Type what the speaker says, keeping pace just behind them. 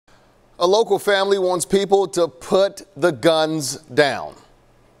A local family wants people to put the guns down.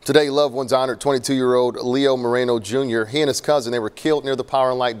 Today, loved ones honored 22-year-old Leo Moreno Jr. He and his cousin, they were killed near the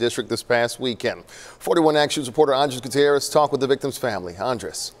Power and Light District this past weekend. 41 Action's reporter Andres Gutierrez talked with the victim's family.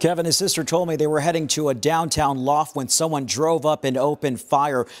 Andres. Kevin, his sister told me they were heading to a downtown loft when someone drove up and opened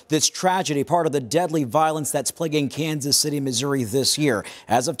fire. This tragedy, part of the deadly violence that's plaguing Kansas City, Missouri this year.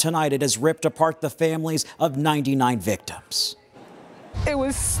 As of tonight, it has ripped apart the families of 99 victims. It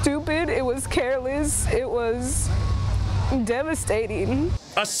was stupid. It was careless. It was devastating.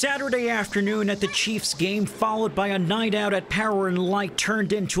 A Saturday afternoon at the Chiefs game, followed by a night out at Power and Light,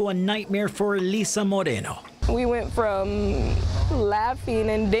 turned into a nightmare for Elisa Moreno. We went from laughing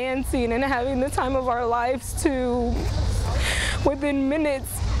and dancing and having the time of our lives to, within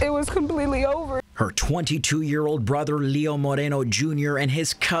minutes, it was completely over. Her 22-year-old brother, Leo Moreno Jr., and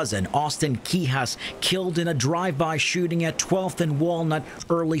his cousin, Austin Quijas, killed in a drive-by shooting at 12th and Walnut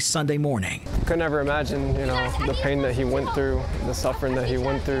early Sunday morning. Could never imagine, the pain that he went through, the suffering that he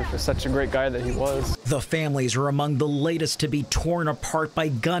went through for such a great guy that he was. The families are among the latest to be torn apart by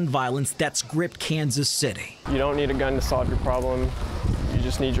gun violence that's gripped Kansas City. You don't need a gun to solve your problem. You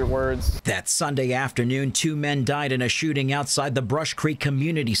just need your words. That Sunday afternoon, 2 men died in a shooting outside the Brush Creek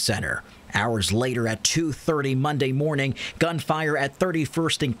Community Center. Hours later, at 2:30 Monday morning, gunfire at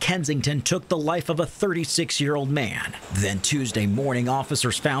 31st and Kensington took the life of a 36-year-old man. Then Tuesday morning,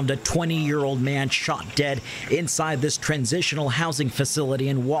 officers found a 20-year-old man shot dead inside this transitional housing facility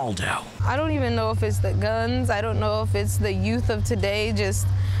in Waldo. I don't even know if it's the guns. I don't know if it's the youth of today just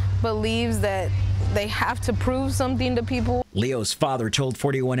believes that they have to prove something to people. Leo's father told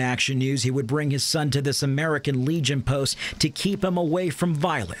 41 Action News he would bring his son to this American Legion post to keep him away from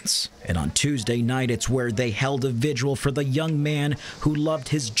violence. And on Tuesday night, it's where they held a vigil for the young man who loved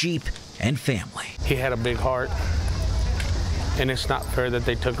his Jeep and family. He had a big heart, and it's not fair that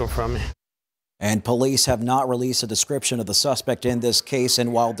they took him from me. And police have not released a description of the suspect in this case,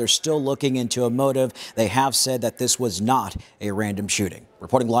 and while they're still looking into a motive, they have said that this was not a random shooting.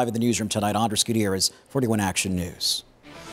 Reporting live in the newsroom tonight, Andres Gutierrez, 41 Action News.